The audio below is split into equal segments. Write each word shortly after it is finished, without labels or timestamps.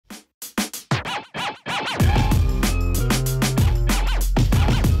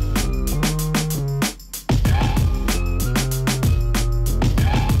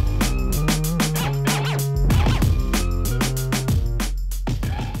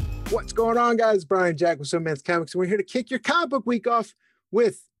What's going on, guys? Brian Jack with Some Man's Comics, and we're here to kick your comic book week off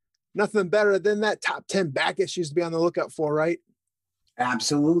with nothing better than that top 10 back issues to be on the lookout for, right?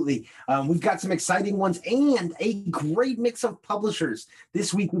 Absolutely. We've got some exciting ones and a great mix of publishers.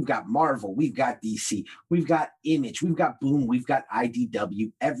 This week, we've got Marvel, we've got DC, we've got Image, we've got Boom, we've got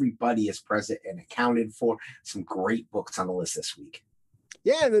IDW. Everybody is present and accounted for. Some great books on the list this week.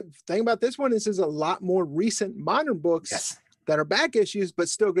 Yeah, and the thing about this one is there's a lot more recent modern books that are back issues, but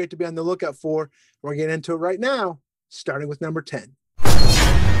still great to be on the lookout for. We're getting into it right now, starting with number 10.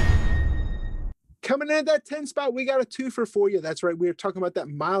 Coming in at that 10 spot, we got a twofer for you. That's right. We are talking about that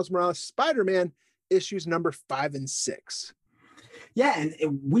Miles Morales Spider-Man issues number 5 and 6. Yeah,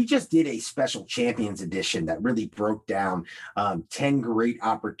 and we just did a special Champions edition that really broke down 10 great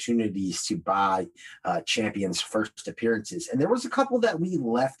opportunities to buy Champions first appearances. And there was a couple that we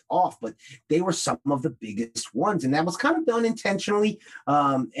left off, but they were some of the biggest ones. And that was kind of done intentionally.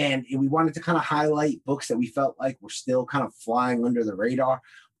 And we wanted to kind of highlight books that we felt like were still kind of flying under the radar.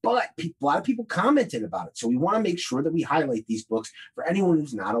 But a lot of people commented about it. So we want to make sure that we highlight these books for anyone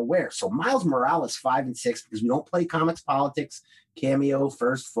who's not aware. So Miles Morales 5 and 6, because we don't play comics politics, cameo,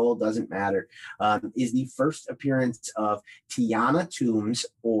 first full, doesn't matter, is the first appearance of Tiana Toombs,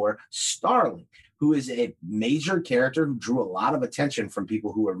 or Starling, who is a major character who drew a lot of attention from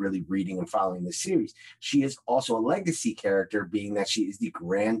people who are really reading and following the series. She is also a legacy character, being that she is the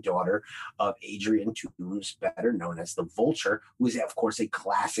granddaughter of Adrian Toombs, better known as the Vulture, who is, of course, a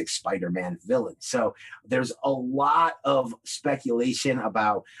classic Spider-Man villain. So there's a lot of speculation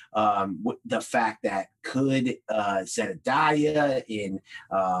about the fact that could Zendaya in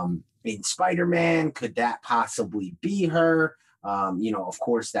Spider-Man, could that possibly be her? Of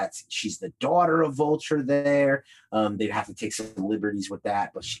course, she's the daughter of Vulture there. They'd have to take some liberties with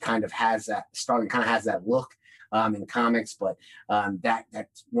that, but she kind of has that, Starling kind of has that look in comics, but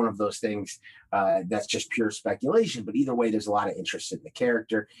that's one of those things that's just pure speculation. But either way, there's a lot of interest in the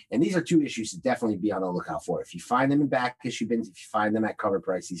character. And these are two issues to definitely be on the lookout for. If you find them in back issue bins, if you find them at cover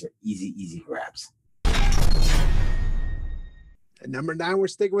price, these are easy grabs. At number 9, we're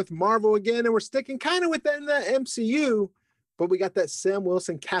sticking with Marvel again, and we're sticking kind of within the MCU, but we got that Sam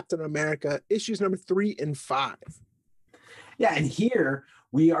Wilson Captain America issues number 3 and 5. Yeah, and here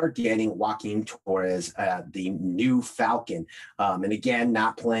we are getting Joaquin Torres, the new Falcon. And again,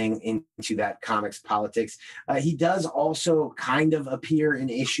 not playing into that comics politics. He does also kind of appear in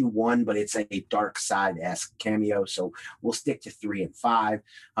issue 1, but it's a dark side-esque cameo. So we'll stick to 3 and 5.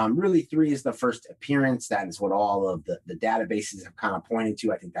 Really, 3 is the first appearance. That is what all of the databases have kind of pointed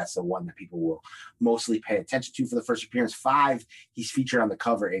to. I think that's the one that people will mostly pay attention to for the first appearance. 5, he's featured on the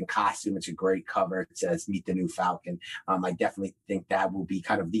cover in costume. It's a great cover. It says, "Meet the new Falcon." I definitely think that will be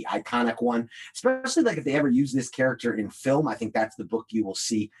kind of the iconic one, especially like if they ever use this character in film. I think that's the book you will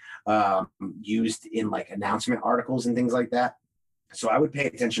see used in like announcement articles and things like that. So I would pay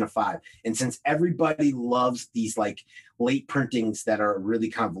attention to 5. And since everybody loves these like late printings that are really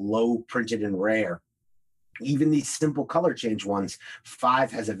kind of low printed and rare, even these simple color change ones,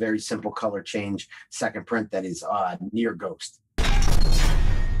 5 has a very simple color change second print that is near ghost.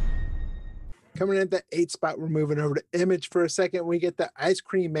 Coming in at the 8 spot, we're moving over to Image for a second. We get the Ice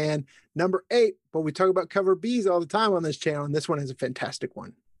Cream Man number 8, but we talk about cover Bs all the time on this channel, and this one is a fantastic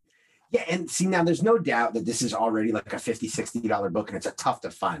one. Yeah, and see, now there's no doubt that this is already like a $50, $60 book, and it's a tough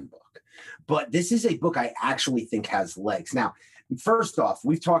to find book. But this is a book I actually think has legs. Now, first off,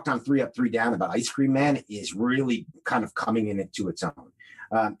 we've talked on 3 Up, 3 Down about Ice Cream Man is really kind of coming into its own.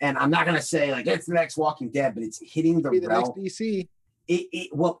 And I'm not going to say like it's the next Walking Dead, but it's hitting the realm. Next DC.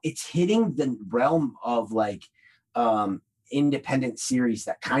 It's hitting the realm of like independent series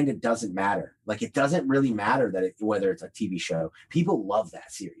that kind of doesn't matter. Like it doesn't really matter that whether it's a TV show. People love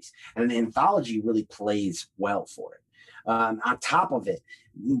that series, and the anthology really plays well for it. On top of it,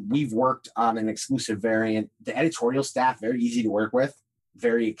 we've worked on an exclusive variant. The editorial staff, very easy to work with,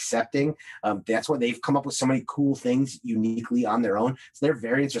 very accepting. That's why they've come up with so many cool things uniquely on their own. So their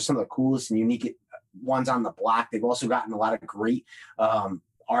variants are some of the coolest and unique ones on the block. They've also gotten a lot of great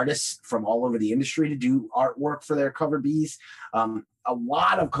artists from all over the industry to do artwork for their cover Bs. A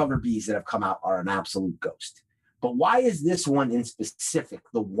lot of cover Bs that have come out are an absolute ghost. But why is this one in specific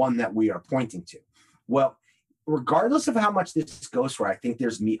the one that we are pointing to? Well, regardless of how much this goes for, I think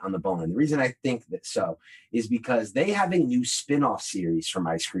there's meat on the bone. And the reason I think that so is because they have a new spin-off series from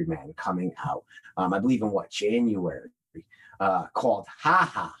Ice Cream Man coming out, I believe in January, called Ha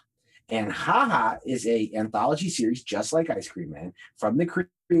Ha. And Ha Ha is a anthology series just like Ice Cream Man from the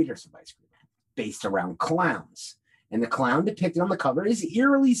creators of Ice Cream Man, based around clowns. And the clown depicted on the cover is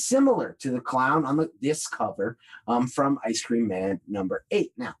eerily similar to the clown on this cover from Ice Cream Man number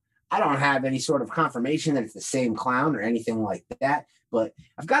 8. Now, I don't have any sort of confirmation that it's the same clown or anything like that, but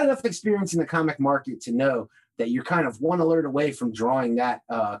I've got enough experience in the comic market to know that you're kind of one alert away from drawing that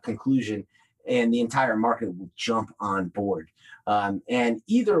conclusion, and the entire market will jump on board. And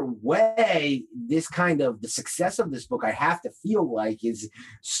either way, the success of this book, I have to feel like, is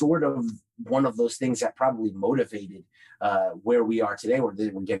sort of one of those things that probably motivated where we are today, where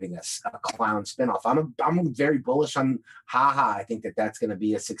we're giving us a clown spinoff. I'm very bullish on Haha. I think that that's going to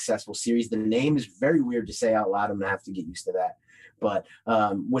be a successful series. The name is very weird to say out loud. I'm going to have to get used to that. But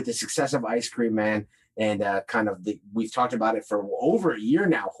with the success of Ice Cream Man and we've talked about it for over a year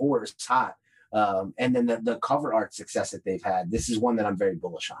now, Horror's Hot. And then the cover art success that they've had, this is one that I'm very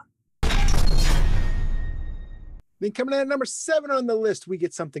bullish on. Then coming in at number 7 on the list, we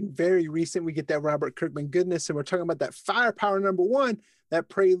get something very recent. We get that Robert Kirkman goodness, and we're talking about that Firepower number 1, that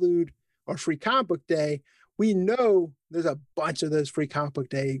Prelude or Free Comic Book Day. We know there's a bunch of those Free Comic Book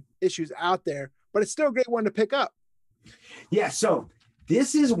Day issues out there, but it's still a great one to pick up. Yeah, so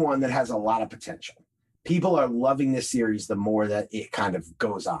this is one that has a lot of potential. People are loving this series the more that it kind of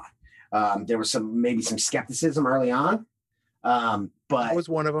goes on. There was maybe some skepticism early on, but that was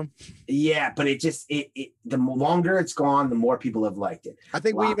one of them. Yeah, but the longer it's gone, the more people have liked it. I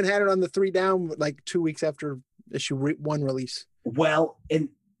think we even had it on the 3 Down like 2 weeks after issue 1 release. Well, and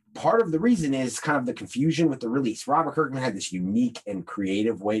part of the reason is kind of the confusion with the release. Robert Kirkman had this unique and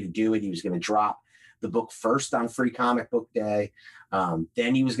creative way to do it. He was going to drop the book first on Free Comic Book Day.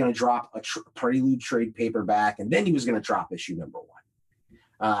 Then he was going to drop a Prelude trade paperback, and then he was going to drop issue number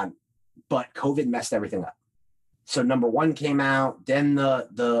 1. But COVID messed everything up. So number 1 came out, then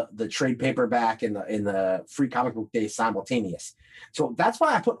the trade paperback in the Free Comic Book Day simultaneous. So that's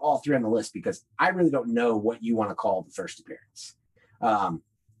why I put all 3 on the list, because I really don't know what you want to call the first appearance.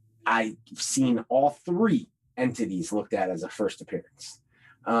 I've seen all 3 entities looked at as a first appearance.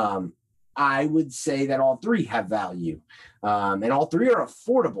 I would say that all 3 have value, and all 3 are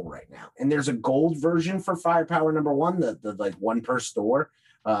affordable right now. And there's a gold version for Firepower number 1, the like 1 per store,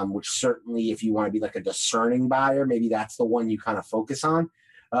 which certainly, if you want to be like a discerning buyer, maybe that's the one you kind of focus on.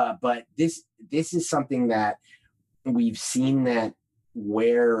 But this is something that we've seen, that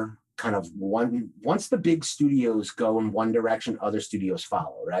where kind of once the big studios go in one direction, other studios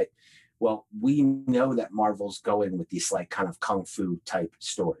follow, right? Well, we know that Marvel's going with these like kind of kung fu type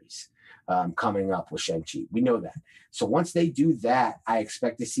stories coming up with Shang-Chi. We know that. So once they do that, I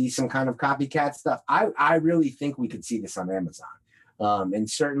expect to see some kind of copycat stuff. I really think we could see this on Amazon. And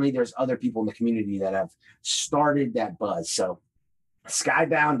certainly there's other people in the community that have started that buzz. So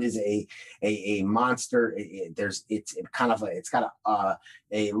Skybound is a monster. It's got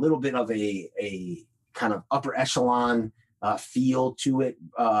a little bit of a kind of upper echelon feel to it,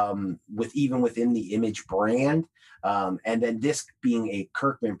 even within the Image brand. And then this being a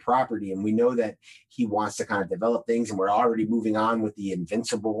Kirkman property, and we know that he wants to kind of develop things, and we're already moving on with the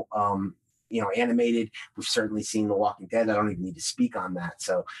Invincible animated. We've certainly seen The Walking Dead. I don't even need to speak on that.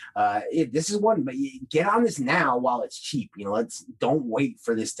 So this is one, but you get on this now while it's cheap. Don't wait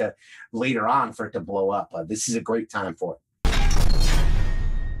for this to later on for it to blow up. This is a great time for it.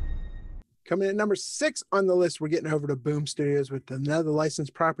 Coming in at number 6 on the list, we're getting over to Boom Studios with another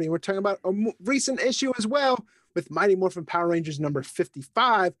licensed property. We're talking about a recent issue as well with Mighty Morphin Power Rangers number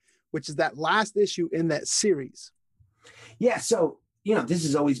 55, which is that last issue in that series. Yeah, so this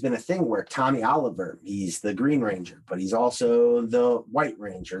has always been a thing where Tommy Oliver, he's the Green Ranger, but he's also the White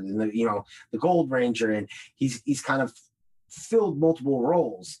Ranger, and the Gold Ranger, and he's kind of filled multiple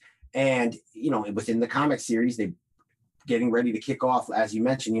roles. And within the comic series, they getting ready to kick off, as you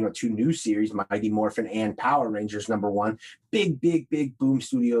mentioned, 2 new series, Mighty Morphin and Power Rangers number 1. Big Boom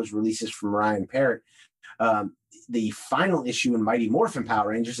Studios releases from Ryan Parrott. The final issue in Mighty Morphin Power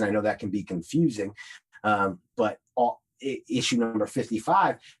Rangers, and I know that can be confusing, but issue number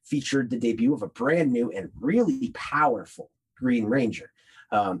 55 featured the debut of a brand new and really powerful Green Ranger.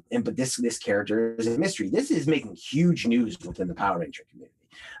 But this character is a mystery. This is making huge news within the Power Ranger community.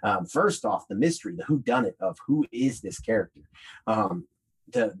 First off, the mystery, the whodunit of who is this character.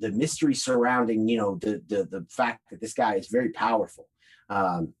 The mystery surrounding, the fact that this guy is very powerful.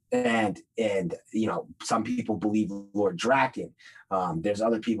 And some people believe Lord Draken. There's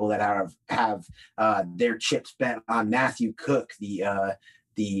other people that have their chips bet on Matthew Cook,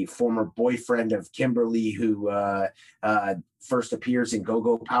 the former boyfriend of Kimberly, who first appears in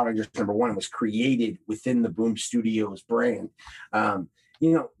Go-Go Power Rangers number 1 and was created within the Boom Studios brand. But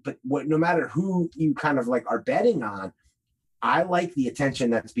no matter who you kind of like are betting on, I like the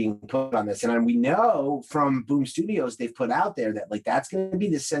attention that's being put on this. And we know from Boom Studios, they've put out there that like that's going to be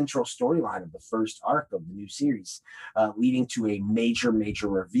the central storyline of the first arc of the new series, leading to a major, major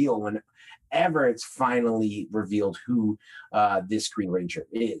reveal whenever it's finally revealed who this Green Ranger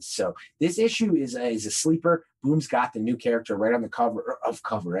is. So this issue is a sleeper. Boom's got the new character right on the cover of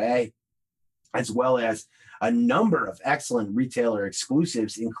Cover A, as well as a number of excellent retailer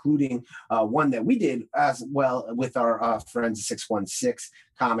exclusives, including one that we did as well with our friends at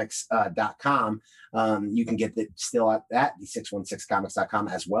 616comics.com. You can get it still at the 616comics.com,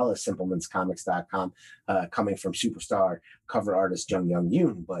 as well as simplemanscomics.com, coming from superstar cover artist Jung Young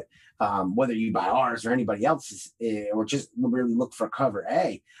Yoon. But whether you buy ours or anybody else's, or just really look for Cover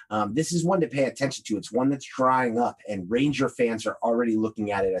A, this is one to pay attention to. It's one that's drying up, and Ranger fans are already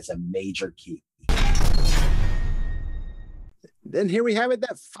looking at it as a major key. Then here we have it,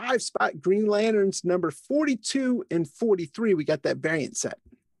 that 5-spot Green Lanterns number 42 and 43. We got that variant set.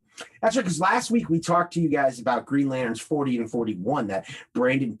 That's right, because last week we talked to you guys about Green Lanterns 40 and 41, that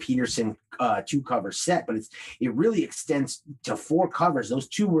Brandon Peterson 2-cover set, but it really extends to 4 covers. Those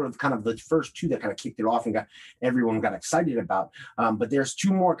 2 were kind of the first 2 that kind of kicked it off and everyone got excited about. But there's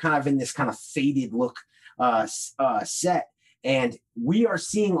 2 more kind of in this kind of faded look set, and we are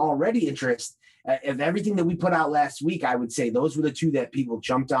seeing already interest. Of everything that we put out last week, I would say those were the 2 that people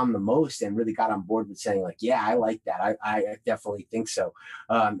jumped on the most and really got on board with saying, like, yeah, I like that. I definitely think so.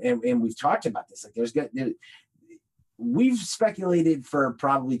 And we've talked about this. Like, we've speculated for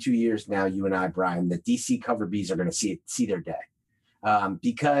probably 2 years now, you and I, Brian, that DC cover Bs are going to see their day,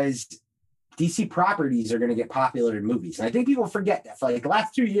 because DC properties are going to get popular in movies. And I think people forget that for like the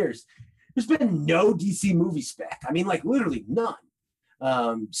last 2 years, there's been no DC movie spec. I mean, like literally none.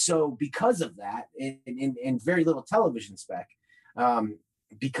 So because of that, and very little television spec,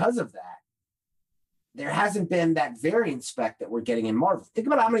 because of that, there hasn't been that variant spec that we're getting in Marvel. Think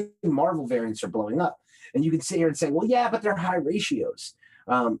about how many Marvel variants are blowing up. And you can sit here and say, well, yeah, but they're high ratios.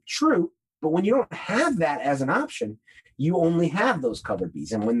 True. But when you don't have that as an option, you only have those cover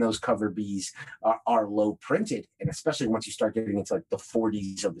Bs. And when those cover Bs are low printed, and especially once you start getting into like the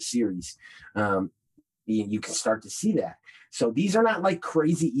 40s of the series, you can start to see that. So these are not like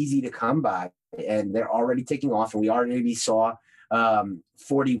crazy easy to come by, and they're already taking off. And we already saw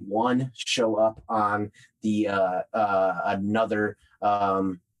 41 show up on the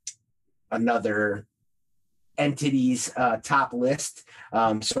another entity's top list.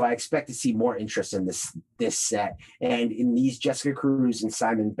 So I expect to see more interest in this set and in these Jessica Cruz and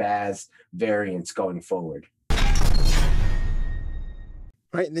Simon Baz variants going forward.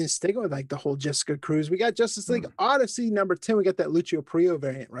 Right, and then sticking with like the whole Jessica Cruz, we got Justice League Odyssey number 10. We got that Lucio Prio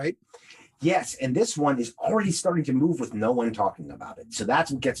variant, right? Yes, and this one is already starting to move with no one talking about it. So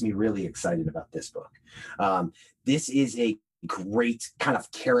that's what gets me really excited about this book. This is a great kind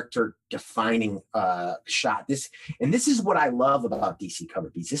of character defining shot. This is what I love about DC cover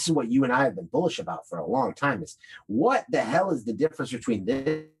Bs. This is what you and I have been bullish about for a long time, is what the hell is the difference between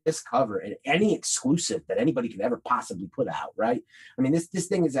this cover and any exclusive that anybody could ever possibly put out, right? I mean, this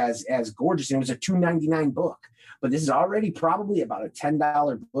thing is as gorgeous, and it was a $2.99 book, but this is already probably about a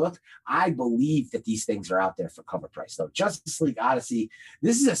 $10 book. I believe that these things are out there for cover price, though. Justice League Odyssey,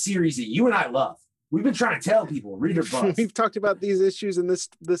 this is a series that you and I love. We've been trying to tell people, read our books. We've talked about these issues in this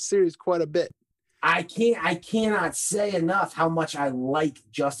series quite a bit. I cannot say enough how much I like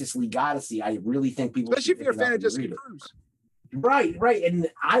Justice League Odyssey. I really think people, especially if you're a fan of Jessica Cruz. Right.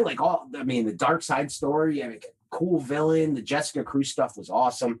 And I like the Dark Side story. I mean, cool villain. The Jessica Cruz stuff was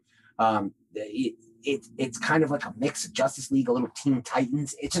awesome. It's kind of like a mix of Justice League, a little Teen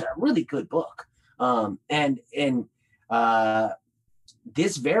Titans. It's a really good book.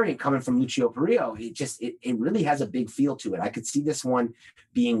 This variant coming from Lucio Prio, it really has a big feel to it. I could see this one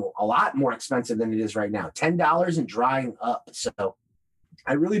being a lot more expensive than it is right now, $10 and drying up. So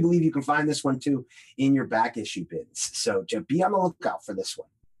I really believe you can find this one too in your back issue bins. So be on the lookout for this one.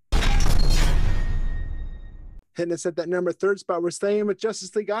 Hitting us at that number 3rd spot. We're staying with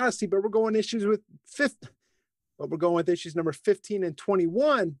Justice League Odyssey, but we're going issues number 15 and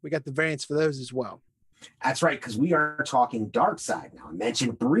 21. We got the variants for those as well. That's right, because we are talking Dark Side now. I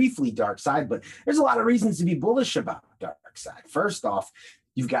mentioned briefly Dark Side, but there's a lot of reasons to be bullish about Dark Side. First off,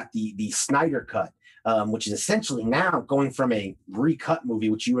 you've got the Snyder Cut, which is essentially now going from a recut movie,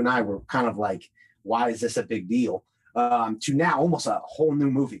 which you and I were kind of like, why is this a big deal, to now almost a whole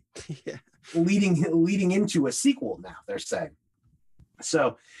new movie, yeah. leading into a sequel now, they're saying.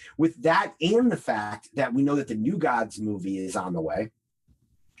 So with that and the fact that we know that the New Gods movie is on the way,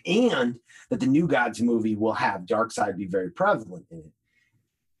 and that the New Gods movie will have Darkseid be very prevalent in it,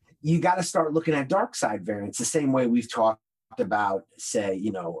 you got to start looking at Darkseid variants the same way we've talked about, say,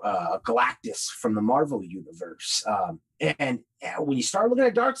 Galactus from the Marvel universe. And when you start looking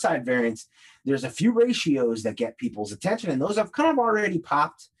at dark side variants, there's a few ratios that get people's attention, and those have kind of already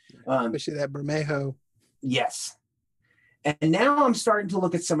popped. Especially that Bermejo. Yes. And now I'm starting to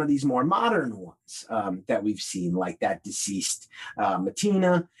look at some of these more modern ones that we've seen, like that deceased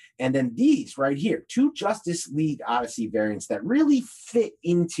Matina. And then these right here, 2 Justice League Odyssey variants that really fit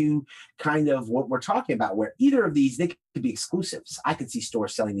into kind of what we're talking about, where either of these, they could be exclusives. I could see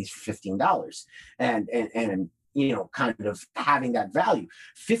stores selling these for $15 and kind of having that value.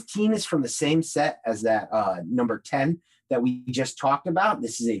 15 is from the same set as that number 10 that we just talked about.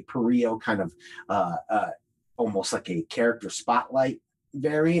 This is a Perillo kind of almost like a character spotlight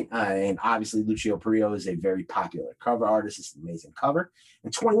variant. And obviously Lucio Perillo is a very popular cover artist. It's an amazing cover.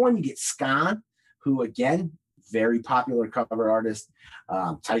 And 21, you get Scan, who again, very popular cover artist,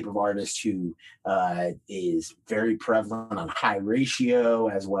 type of artist who is very prevalent on high ratio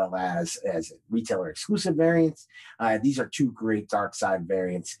as well as retailer exclusive variants. These are 2 great dark side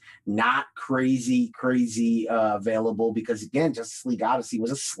variants, not crazy available because again, Justice League Odyssey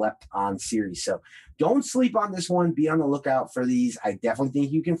was a slept on series. So don't sleep on this one. Be on the lookout for these. I definitely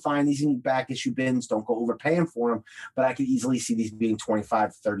think you can find these in back issue bins. Don't go overpaying for them, but I could easily see these being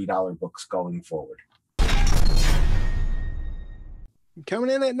 $25, $30 books going forward.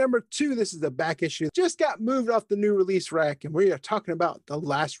 Coming in at number 2, this is the back issue. Just got moved off the new release rack, and we are talking about The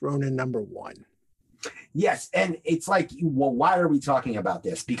Last Ronin number 1. Yes, and it's like, well, why are we talking about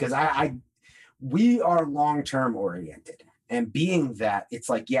this? Because we are long-term oriented. And being that, it's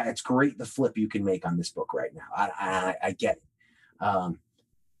like, yeah, it's great the flip you can make on this book right now. I get it.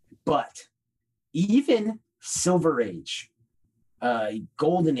 But even Silver Age,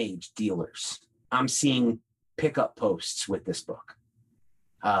 Golden Age dealers, I'm seeing pickup posts with this book.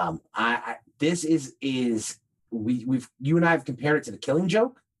 This is you and I have compared it to The Killing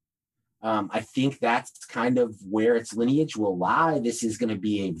Joke. I think that's kind of where its lineage will lie. This is going to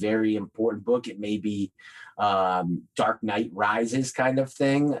be a very important book. It may be Dark Knight Rises kind of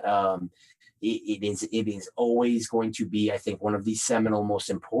thing. It is always going to be, I think, one of the seminal, most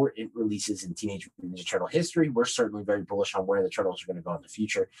important releases in Teenage Mutant Ninja Turtle history. We're certainly very bullish on where the Turtles are going to go in the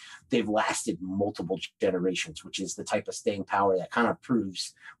future. They've lasted multiple generations, which is the type of staying power that kind of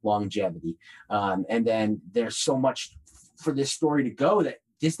proves longevity. And then there's so much for this story to go that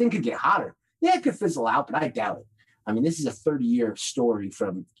this thing could get hotter. Yeah, it could fizzle out, but I doubt it. I mean, this is a 30-year story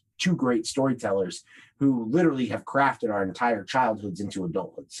from 2 great storytellers who literally have crafted our entire childhoods into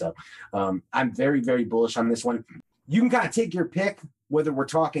adulthood. So I'm very, very bullish on this one. You can kind of take your pick, whether we're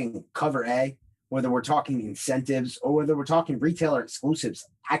talking cover A, whether we're talking incentives, or whether we're talking retailer exclusives.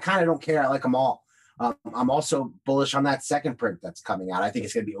 I kind of don't care. I like them all. I'm also bullish on that second print that's coming out. I think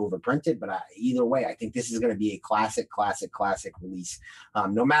it's going to be overprinted, but either way, I think this is going to be a classic release.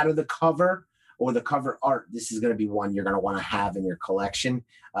 No matter the cover or the cover art, this is going to be one you're going to want to have in your collection.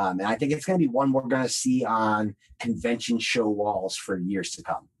 And I think it's going to be one we're going to see on convention show walls for years to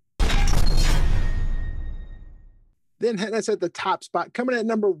come. Then that's at the top spot. Coming at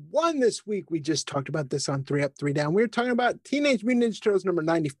number 1 this week, we just talked about this on 3 Up, 3 Down. We were talking about Teenage Mutant Ninja Turtles number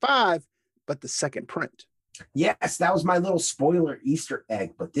 95, but the second print. Yes, that was my little spoiler Easter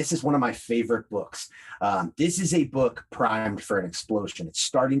egg, but this is one of my favorite books. This is a book primed for an explosion. It's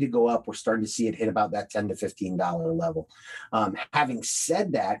starting to go up. We're starting to see it hit about that $10 to $15 level. Having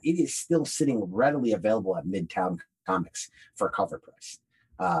said that, it is still sitting readily available at Midtown Comics for cover price.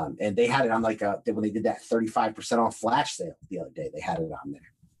 And they had it on when they did that 35% off flash sale the other day, they had it on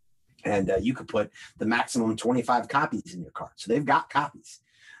there. And you could put the maximum 25 copies in your cart. So they've got copies.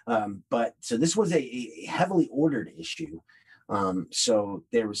 But so this was a heavily ordered issue. So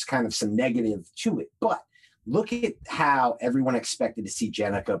there was kind of some negative to it, but look at how everyone expected to see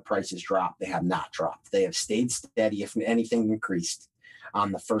Jennika prices drop. They have not dropped. They have stayed steady, if anything increased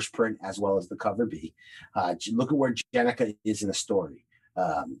on the first print as well as the cover B. Look at where Jennika is in the story.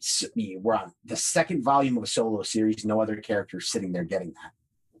 So we're on the second volume of a solo series. No other character sitting there getting that.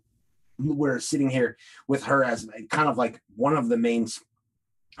 We're sitting here with her as kind of like one of the main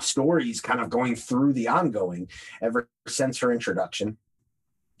stories kind of going through the ongoing ever since her introduction.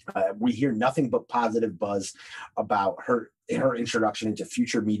 We hear nothing but positive buzz about her introduction into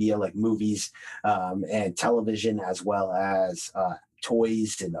future media like movies and television, as well as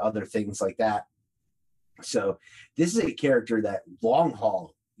toys and other things like that. So this is a character that long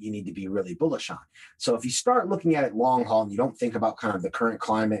haul you need to be really bullish on. So if you start looking at it long haul and you don't think about kind of the current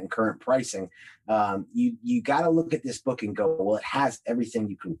climate and current pricing, you got to look at this book and go, well, it has everything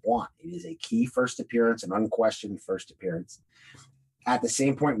you could want. It is a key first appearance, an unquestioned first appearance. At the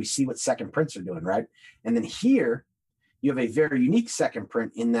same point, we see what second prints are doing, right? And then here you have a very unique second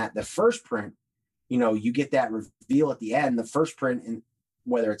print in that the first print, you know, you get that reveal at the end. The first print, and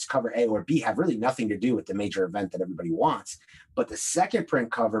whether it's cover A or B, have really nothing to do with the major event that everybody wants. But the second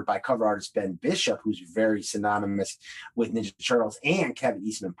print cover by cover artist Ben Bishop, who's very synonymous with Ninja Turtles and Kevin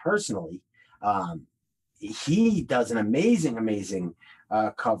Eastman personally, he does an amazing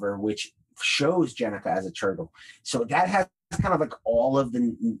cover, which shows Jennika as a turtle. So that has kind of like all of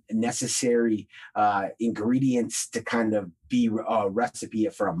the necessary ingredients to kind of be a recipe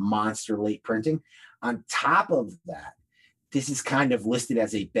for a monster late printing. On top of that, this is kind of listed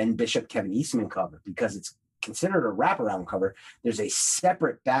as a Ben Bishop, Kevin Eastman cover because it's considered a wraparound cover. There's a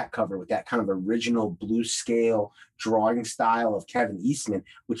separate back cover with that kind of original blue scale drawing style of Kevin Eastman,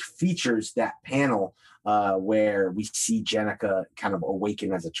 which features that panel where we see Jennika kind of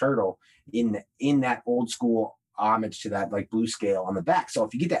awaken as a turtle in that old school homage to that like blue scale on the back. So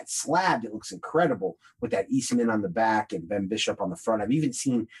if you get that slabbed, it looks incredible with that Eastman on the back and Ben Bishop on the front. I've even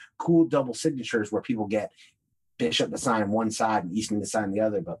seen cool double signatures where people get Bishop to sign one side and Eastman to sign the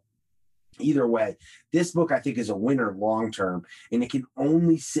other. But either way, this book I think is a winner long term, and it can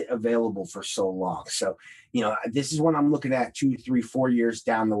only sit available for so long. So, you know, this is when I'm looking at 2, 3, 4 years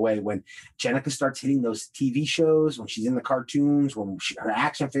down the way when Jennika starts hitting those TV shows, when she's in the cartoons, when her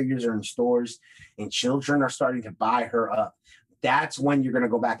action figures are in stores, and children are starting to buy her up. That's when you're going to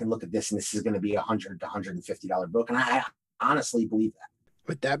go back and look at this, and this is going to be $100 to $150 book, and I honestly believe that.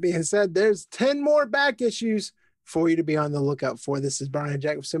 With that being said, there's 10 more back issues for you to be on the lookout for. This is Brian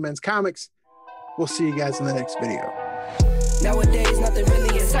Jack of Superman's Comics. We'll see you guys in the next video. Nowadays, nothing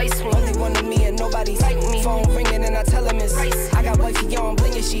really excites me. Only one of me and nobody's like me. Phone ringing and I tell him it's ice. I got wifey on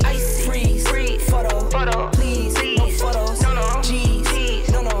bling and she icy. Freeze. Photo. Please. No photos. No. G.